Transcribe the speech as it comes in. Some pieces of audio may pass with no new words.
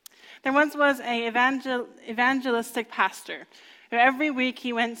There once was an evangelistic pastor who every week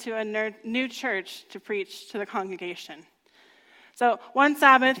he went to a new church to preach to the congregation. So one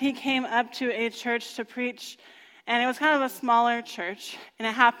Sabbath, he came up to a church to preach, and it was kind of a smaller church, and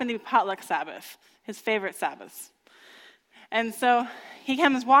it happened to be potluck Sabbath, his favorite Sabbath. And so he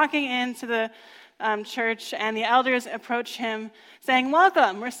comes walking into the church, and the elders approach him saying,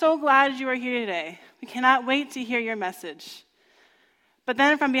 "Welcome, we're so glad you are here today. We cannot wait to hear your message." But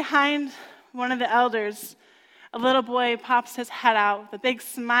then from behind one of the elders, a little boy pops his head out with a big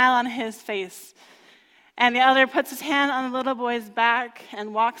smile on his face. And the elder puts his hand on the little boy's back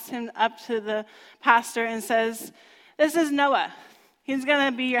and walks him up to the pastor and says, "This is Noah. He's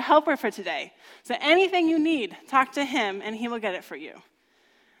going to be your helper for today. So anything you need, talk to him and he will get it for you."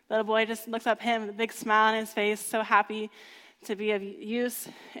 The little boy just looks up at him with a big smile on his face, so happy to be of use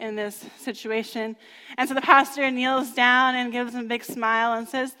in this situation. And so the pastor kneels down and gives him a big smile and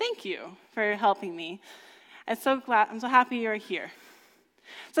says, "Thank you for helping me. I'm so happy you're here."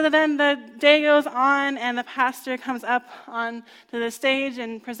 So then the day goes on, and the pastor comes up onto the stage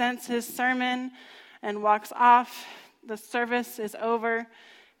and presents his sermon and walks off. The service is over,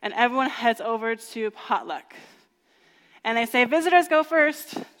 and everyone heads over to potluck. And they say, "Visitors go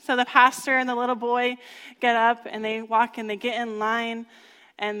first." So the pastor and the little boy get up, and they walk, and they get in line,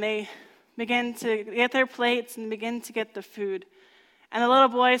 and they begin to get their plates and begin to get the food. And the little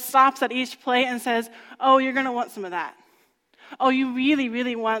boy stops at each plate and says, "Oh, you're going to want some of that. Oh, you really,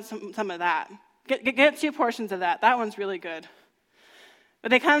 really want some of that. Get 2 portions of that. That one's really good."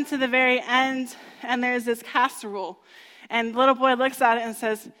 But they come to the very end, and there's this casserole. And the little boy looks at it and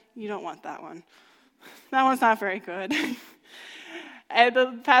says, "You don't want that one. That one's not very good." And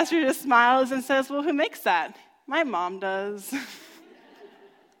the pastor just smiles and says, "Well, who makes that?" "My mom does."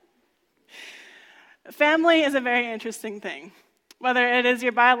 Family is a very interesting thing. Whether it is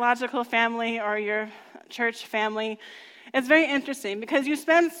your biological family or your church family, it's very interesting because you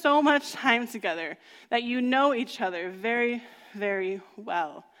spend so much time together that you know each other very, very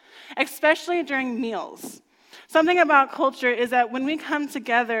well, especially during meals. Something about culture is that when we come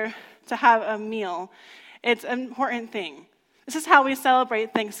together to have a meal, it's an important thing. This is how we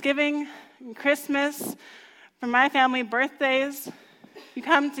celebrate Thanksgiving, Christmas. For my family, birthdays, you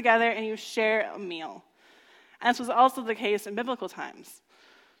come together and you share a meal. And this was also the case in biblical times.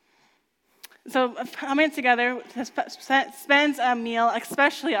 So coming together to spend a meal,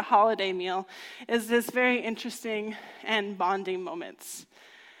 especially a holiday meal, is this very interesting and bonding moments.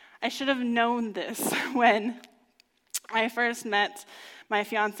 I should have known this when I first met my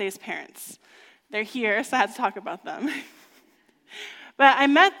fiance's parents. They're here, so I had to talk about them. But I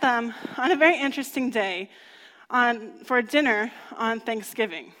met them on a very interesting day for dinner on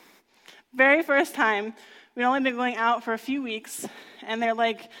Thanksgiving. Very first time, we'd only been going out for a few weeks, and they're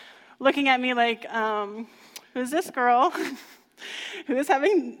like looking at me like, "Who's this girl who is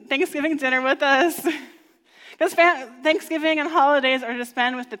having Thanksgiving dinner with us?" Because Thanksgiving and holidays are to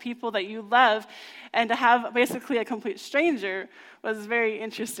spend with the people that you love, and to have basically a complete stranger was very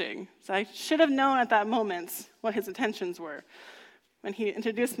interesting. So I should have known at that moment what his intentions were when he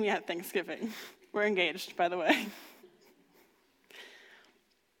introduced me at Thanksgiving. We're engaged, by the way.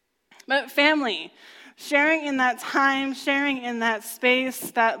 But family, sharing in that time, sharing in that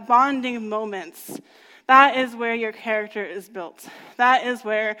space, that bonding moments, that is where your character is built. That is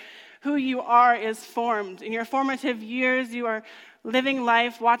where who you are is formed. In your formative years, you are living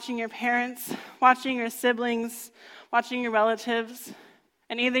life, watching your parents, watching your siblings, watching your relatives,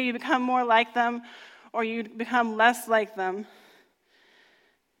 and either you become more like them or you become less like them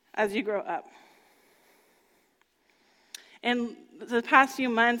as you grow up. In the past few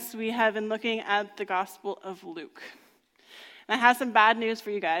months, we have been looking at the Gospel of Luke. And I have some bad news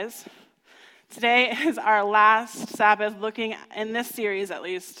for you guys. Today is our last Sabbath in this series at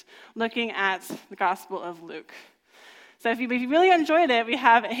least, looking at the Gospel of Luke. So if you really enjoyed it, we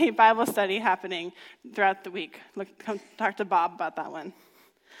have a Bible study happening throughout the week. Come talk to Bob about that one.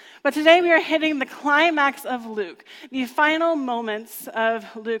 But today we are hitting the climax of Luke, the final moments of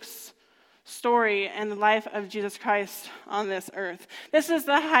Luke's story and the life of Jesus Christ on this earth. This is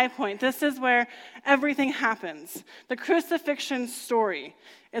the high point. This is where everything happens. The crucifixion story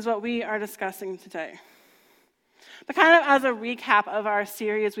is what we are discussing today. But kind of as a recap of our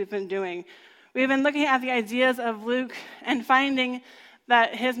series we've been doing, we've been looking at the ideas of Luke and finding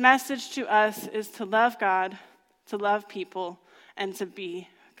that his message to us is to love God, to love people, and to be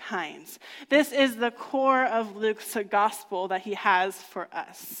kind. This is the core of Luke's gospel that he has for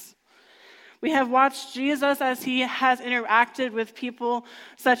us. We have watched Jesus as he has interacted with people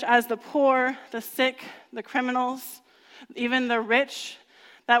such as the poor, the sick, the criminals, even the rich,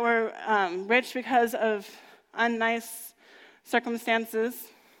 that were rich because of unnice circumstances,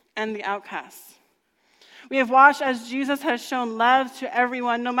 and the outcasts. We have watched as Jesus has shown love to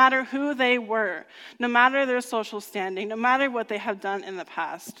everyone, no matter who they were, no matter their social standing, no matter what they have done in the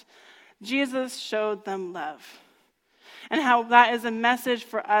past. Jesus showed them love. And how that is a message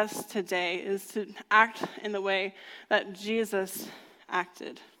for us today, is to act in the way that Jesus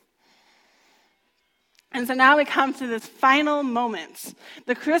acted. And so now we come to this final moment,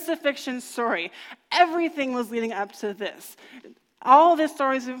 the crucifixion story. Everything was leading up to this. All the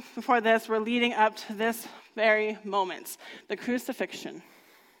stories before this were leading up to this very moment, the crucifixion.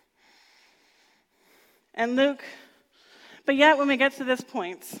 And Luke, but yet when we get to this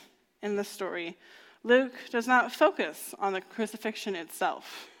point in the story, Luke does not focus on the crucifixion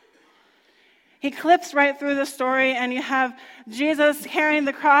itself. He clips right through the story, and you have Jesus carrying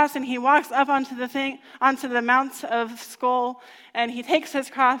the cross, and he walks up onto the Mount of Skull, and he takes his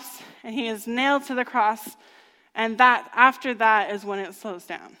cross, and he is nailed to the cross, and after that is when it slows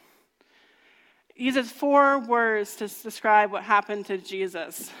down. He uses 4 words to describe what happened to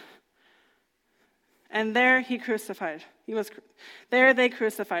Jesus. And there they crucified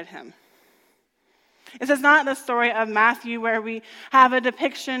him. This is not the story of Matthew where we have a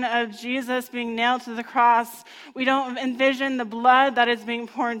depiction of Jesus being nailed to the cross. We don't envision the blood that is being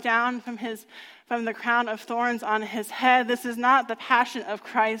poured down from the crown of thorns on his head. This is not the passion of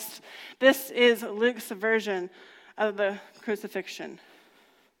Christ. This is Luke's version of the crucifixion.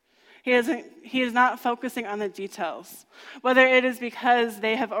 He is not focusing on the details, whether it is because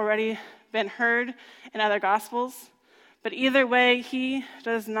they have already been heard in other Gospels, but either way, he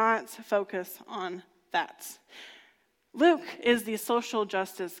does not focus on that. Luke is the social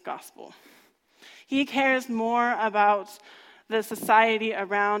justice gospel. He cares more about the society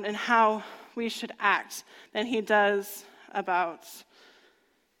around and how we should act than he does about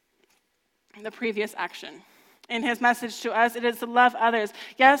the previous action. In his message to us, it is to love others.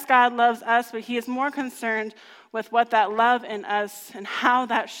 Yes, God loves us, but he is more concerned with what that love in us and how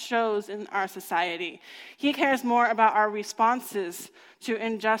that shows in our society. He cares more about our responses to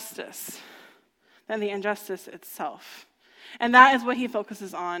injustice than the injustice itself. And that is what he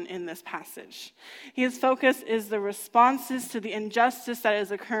focuses on in this passage. His focus is the responses to the injustice that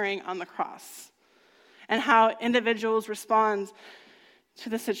is occurring on the cross and how individuals respond to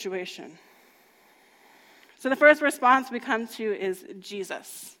the situation. So the first response we come to is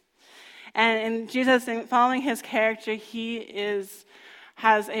Jesus. And in Jesus, in following his character, he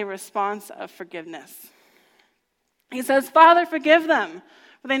has a response of forgiveness. He says, "Father, forgive them,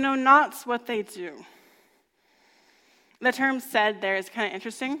 for they know not what they do." The term "said" there is kind of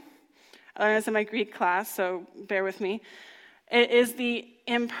interesting. I learned this in my Greek class, so bear with me. It is the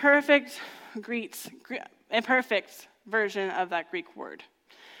imperfect version of that Greek word,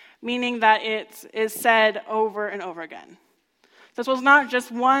 meaning that it is said over and over again. This was not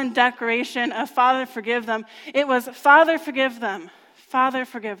just one declaration of "Father, forgive them." It was "Father, forgive them. Father,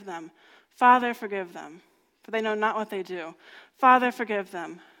 forgive them. Father, forgive them, for they know not what they do. Father, forgive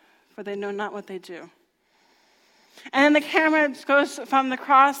them, for they know not what they do." And then the camera goes from the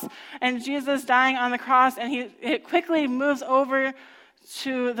cross and Jesus dying on the cross, and it quickly moves over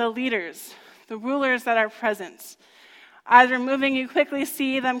to the leaders, the rulers that are present. As they're moving, you quickly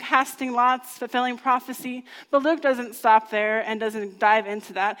see them casting lots, fulfilling prophecy. But Luke doesn't stop there and doesn't dive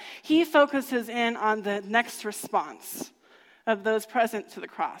into that. He focuses in on the next response of those present to the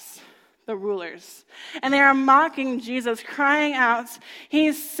cross, the rulers. And they are mocking Jesus, crying out,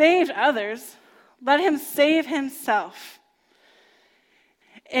 "He's saved others. Let him save himself.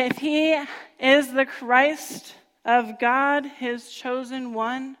 If he is the Christ of God, his chosen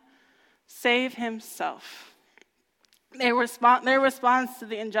one, save himself." Their response to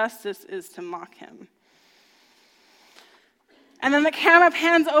the injustice is to mock him. And then the camera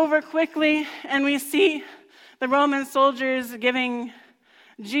pans over quickly, and we see the Roman soldiers giving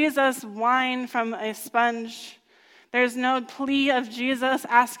Jesus wine from a sponge. There's no plea of Jesus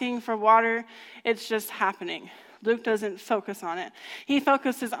asking for water. It's just happening. Luke doesn't focus on it. He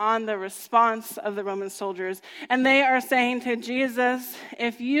focuses on the response of the Roman soldiers. And they are saying to Jesus,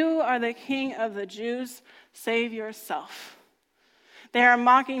 "If you are the King of the Jews, save yourself." They are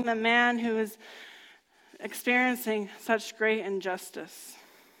mocking the man who is experiencing such great injustice.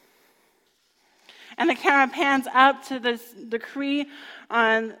 And the camera pans up to this decree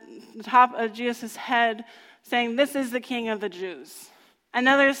on the top of Jesus' head saying, "This is the King of the Jews."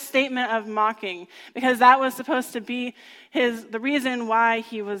 Another statement of mocking, because that was supposed to be the reason why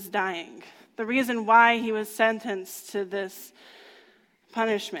he was dying, the reason why he was sentenced to this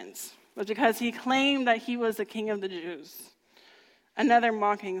punishment, was because he claimed that he was the King of the Jews. Another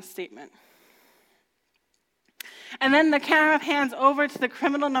mocking statement. And then the camera pans over to the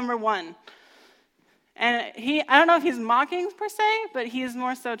criminal number 1. And I don't know if he's mocking per se, but he's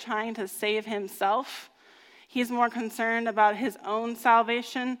more so trying to save himself. He's more concerned about his own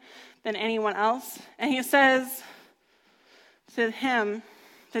salvation than anyone else. And he says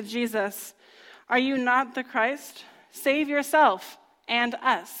to Jesus, "Are you not the Christ? Save yourself and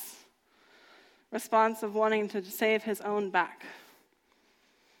us." Response of wanting to save his own back.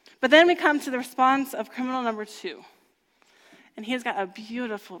 But then we come to the response of criminal number 2. And he's got a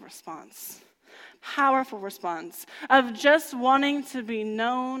beautiful response, powerful response of just wanting to be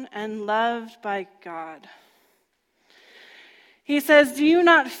known and loved by God. He says, "Do you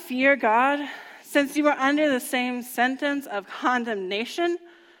not fear God, since you are under the same sentence of condemnation?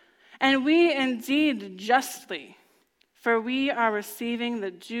 And we indeed justly, for we are receiving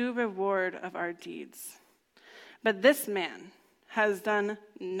the due reward of our deeds. But this man has done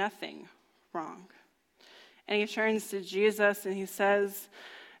nothing wrong." And he turns to Jesus and he says,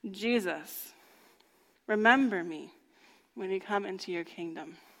 "Jesus, remember me when you come into your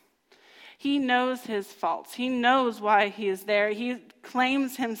kingdom." He knows his faults. He knows why he is there. He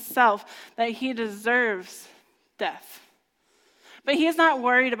claims himself that he deserves death. But he is not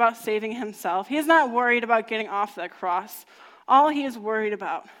worried about saving himself. He is not worried about getting off the cross. All he is worried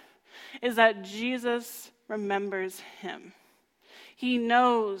about is that Jesus remembers him. He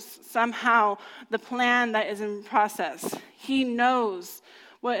knows somehow the plan that is in process. He knows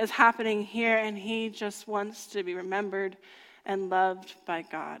what is happening here, and he just wants to be remembered and loved by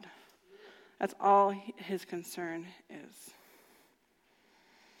God. That's all his concern is.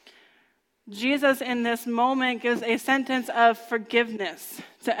 Jesus, in this moment, gives a sentence of forgiveness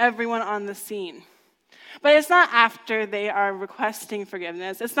to everyone on the scene. But it's not after they are requesting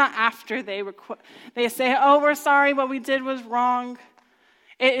forgiveness. It's not after they say, "Oh, we're sorry, what we did was wrong."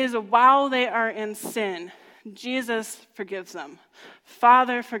 It is while they are in sin. Jesus forgives them.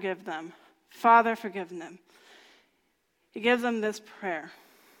 "Father, forgive them. Father, forgive them." He gives them this prayer.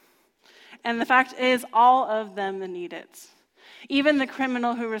 And the fact is, all of them need it. Even the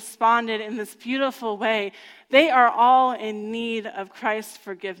criminal who responded in this beautiful way, they are all in need of Christ's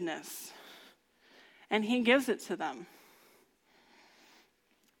forgiveness. And he gives it to them.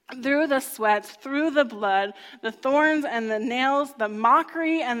 Through the sweat, through the blood, the thorns and the nails, the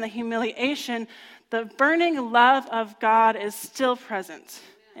mockery and the humiliation, the burning love of God is still present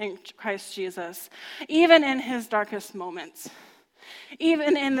in Christ Jesus, even in his darkest moments.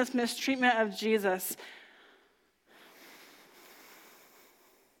 Even in this mistreatment of Jesus,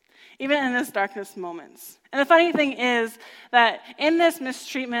 even in his darkest moments. And the funny thing is that in this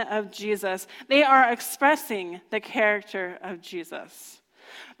mistreatment of Jesus, they are expressing the character of Jesus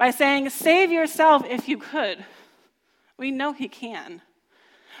by saying, "Save yourself if you could." We know he can,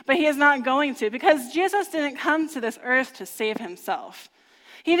 but he is not going to, because Jesus didn't come to this earth to save himself.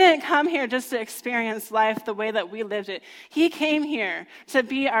 He didn't come here just to experience life the way that we lived it. He came here to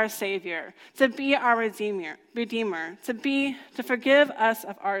be our Savior, to be our Redeemer, to forgive us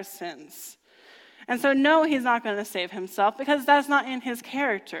of our sins. And so no, he's not going to save himself, because that's not in his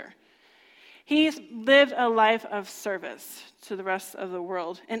character. He lived a life of service to the rest of the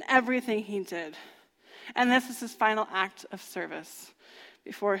world in everything he did. And this is his final act of service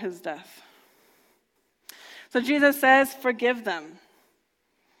before his death. So Jesus says, "Forgive them."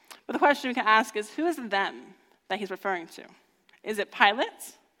 But the question we can ask is, who is them that he's referring to? Is it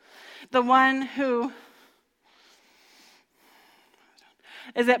Pilate? The one who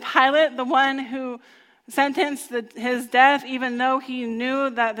sentenced his death even though he knew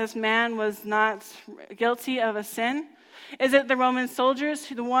that this man was not guilty of a sin? Is it the Roman soldiers,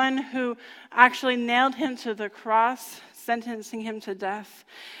 the one who actually nailed him to the cross, sentencing him to death?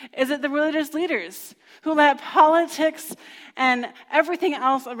 Is it the religious leaders who let politics and everything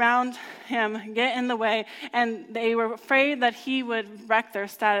else around him get in the way, and they were afraid that he would wreck their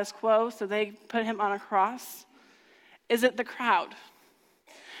status quo, so they put him on a cross? Is it the crowd?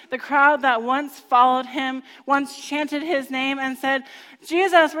 The crowd that once followed him, once chanted his name and said,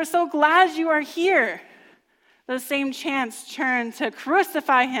 "Jesus, we're so glad you are here." Those same chants turned to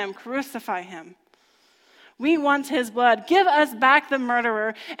crucify him, crucify him. We want his blood. Give us back the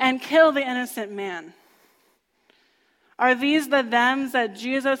murderer and kill the innocent man. Are these the thems that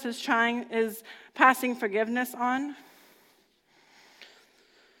Jesus is passing forgiveness on?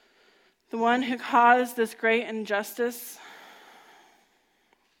 The one who caused this great injustice?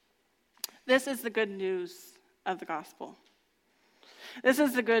 This is the good news of the gospel. This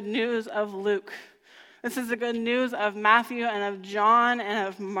is the good news of Luke. This is the good news of Matthew and of John and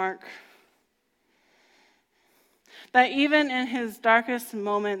of Mark. that even in his darkest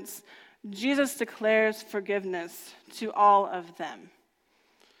moments, Jesus declares forgiveness to all of them.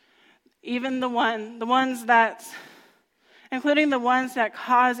 Even the ones that, including the ones that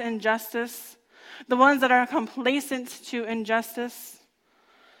cause injustice, the ones that are complacent to injustice,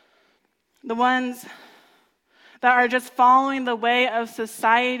 the ones that are just following the way of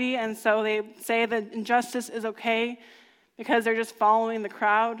society, and so they say that injustice is okay because they're just following the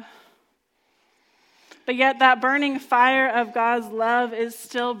crowd. But yet that burning fire of God's love is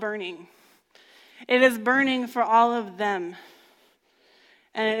still burning. It is burning for all of them,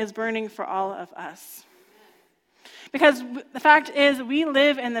 and it is burning for all of us. Because the fact is, we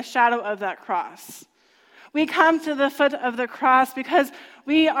live in the shadow of that cross. We come to the foot of the cross because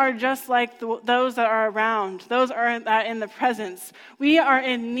we are just like those that are around, those are in the presence. We are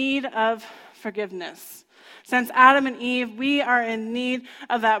in need of forgiveness. Since Adam and Eve, we are in need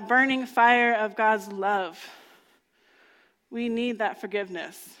of that burning fire of God's love. We need that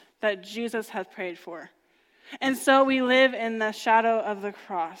forgiveness that Jesus has prayed for. And so we live in the shadow of the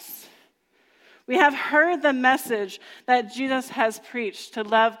cross. We have heard the message that Jesus has preached to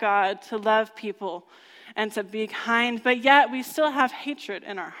love God, to love people, and to be kind, but yet we still have hatred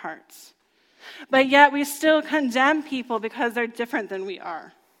in our hearts. But yet we still condemn people because they're different than we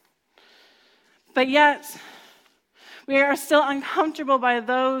are. But yet we are still uncomfortable by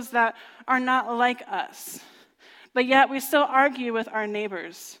those that are not like us. But yet we still argue with our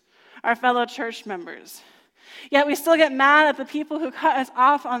neighbors, our fellow church members. Yet we still get mad at the people who cut us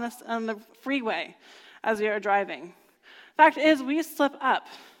off on the freeway as we are driving. Fact is, we slip up.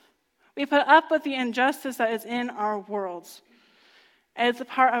 We put up with the injustice that is in our world. It's a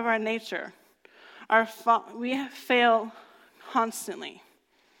part of our nature. We fail constantly.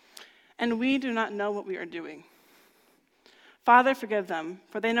 And we do not know what we are doing. Father, forgive them,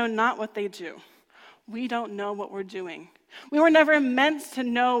 for they know not what they do. We don't know what we're doing. We were never meant to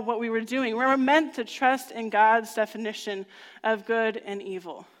know what we were doing. We were meant to trust in God's definition of good and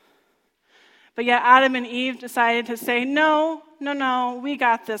evil. But yet Adam and Eve decided to say, no, we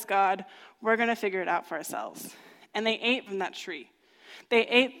got this, God. We're going to figure it out for ourselves. And they ate from that tree. They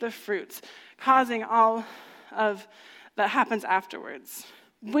ate the fruits, causing all of that happens afterwards.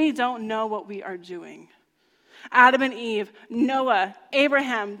 We don't know what we are doing. Adam and Eve, Noah,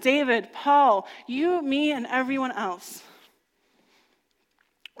 Abraham, David, Paul, you, me, and everyone else.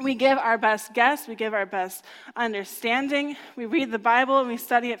 We give our best guess, we give our best understanding, we read the Bible and we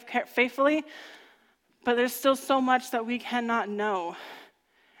study it faithfully, but there's still so much that we cannot know.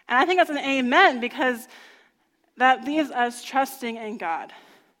 And I think that's an amen, because that leaves us trusting in God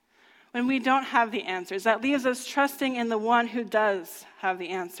when we don't have the answers. That leaves us trusting in the one who does have the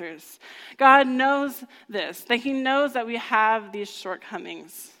answers. God knows this, that he knows that we have these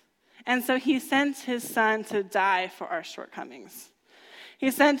shortcomings. And so he sent his son to die for our shortcomings. He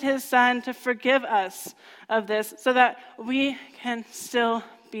sent his son to forgive us of this so that we can still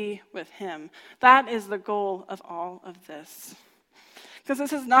be with him. That is the goal of all of this. Because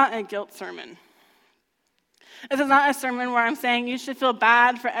this is not a guilt sermon. This is not a sermon where I'm saying you should feel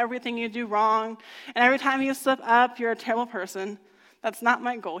bad for everything you do wrong, and every time you slip up, you're a terrible person. That's not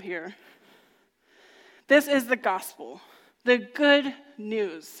my goal here. This is the gospel, the good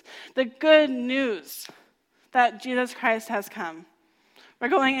news that Jesus Christ has come. We're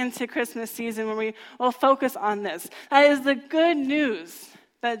going into Christmas season where we will focus on this. That is the good news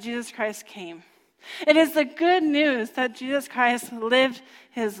that Jesus Christ came. It is the good news that Jesus Christ lived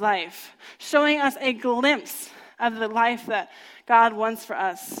his life, showing us a glimpse of the life that God wants for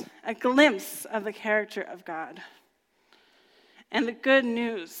us, a glimpse of the character of God. And the good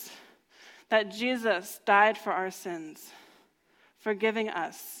news that Jesus died for our sins, forgiving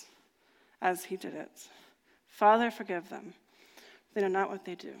us as he did it. Father, forgive them. They know not what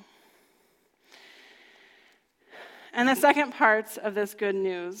they do. And the second part of this good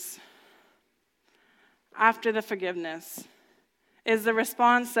news, after the forgiveness, is the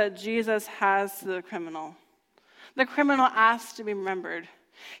response that Jesus has to the criminal. The criminal asked to be remembered.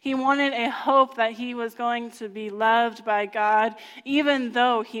 He wanted a hope that he was going to be loved by God, even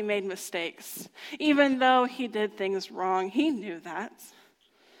though he made mistakes, even though he did things wrong. He knew that.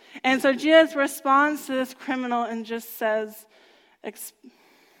 And so Jesus responds to this criminal and just says,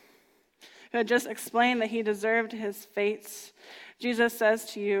 just explain that he deserved his fate. Jesus says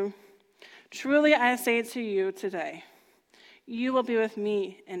to you, truly I say to you today, you will be with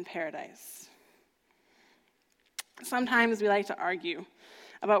me in paradise. Sometimes we like to argue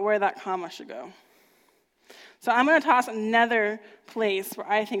about where that comma should go. So I'm going to toss another place where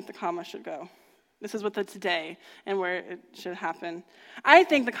I think the comma should go. This is with the today and where it should happen. I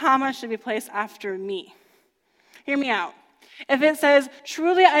think the comma should be placed after me. hear me out. If it says,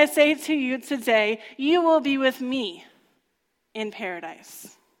 truly I say to you today, you will be with me in paradise.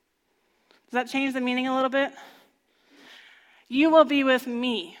 Does that change the meaning a little bit? You will be with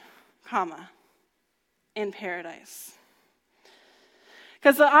me, comma, in paradise.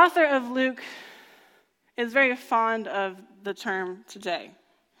 Because the author of Luke is very fond of the term today.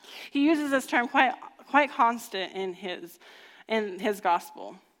 He uses this term quite constant in his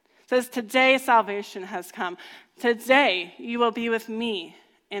gospel. It says, today salvation has come. Today you will be with me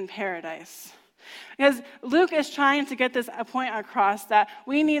in paradise. Because Luke is trying to get this point across that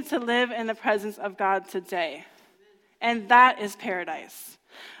we need to live in the presence of God today. And that is paradise.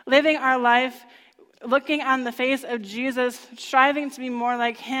 Living our life, looking on the face of Jesus, striving to be more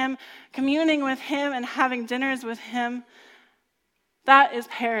like him, communing with him and having dinners with him, that is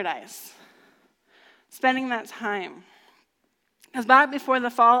paradise. Spending that time. Because back before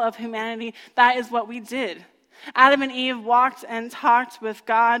the fall of humanity, that is what we did. Adam and Eve walked and talked with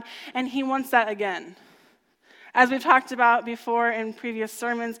God, and he wants that again. As we've talked about before in previous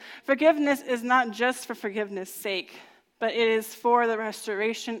sermons, forgiveness is not just for forgiveness' sake, but it is for the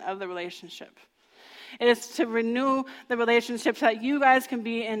restoration of the relationship. It is to renew the relationship so that you guys can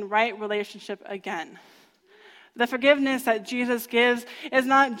be in right relationship again. The forgiveness that Jesus gives is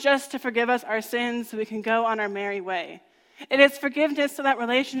not just to forgive us our sins so we can go on our merry way. It is forgiveness so that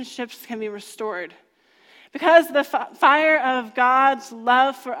relationships can be restored. Because the fire of God's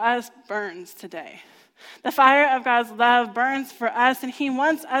love for us burns today. The fire of God's love burns for us, and he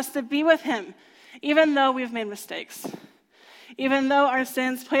wants us to be with him, even though we've made mistakes. Even though our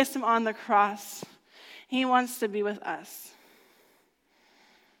sins placed him on the cross, he wants to be with us.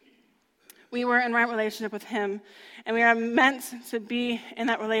 We were in right relationship with him, and we are meant to be in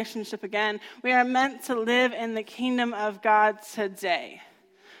that relationship again. We are meant to live in the kingdom of God today.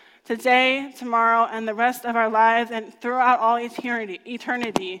 Today, tomorrow, and the rest of our lives, and throughout all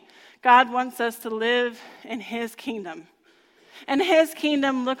eternity, God wants us to live in his kingdom. And his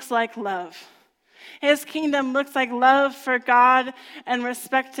kingdom looks like love. His kingdom looks like love for God and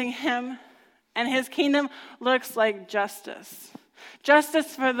respecting him. And his kingdom looks like justice.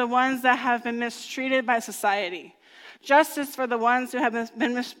 Justice for the ones that have been mistreated by society. Justice for the ones who have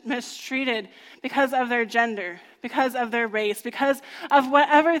been mistreated because of their gender, because of their race, because of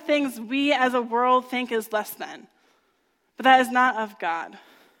whatever things we as a world think is less than. But that is not of God.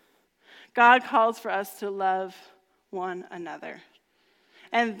 God calls for us to love one another.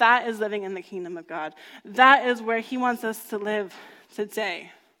 And that is living in the kingdom of God. That is where he wants us to live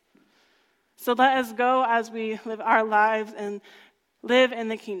today. So let us go as we live our lives and live in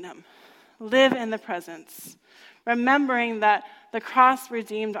the kingdom. Live in the presence. Remembering that the cross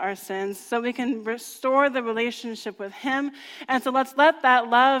redeemed our sins so we can restore the relationship with him. And so let's let that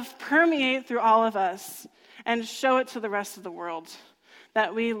love permeate through all of us and show it to the rest of the world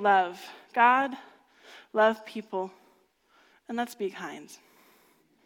that we love God, love people, and let's be kind.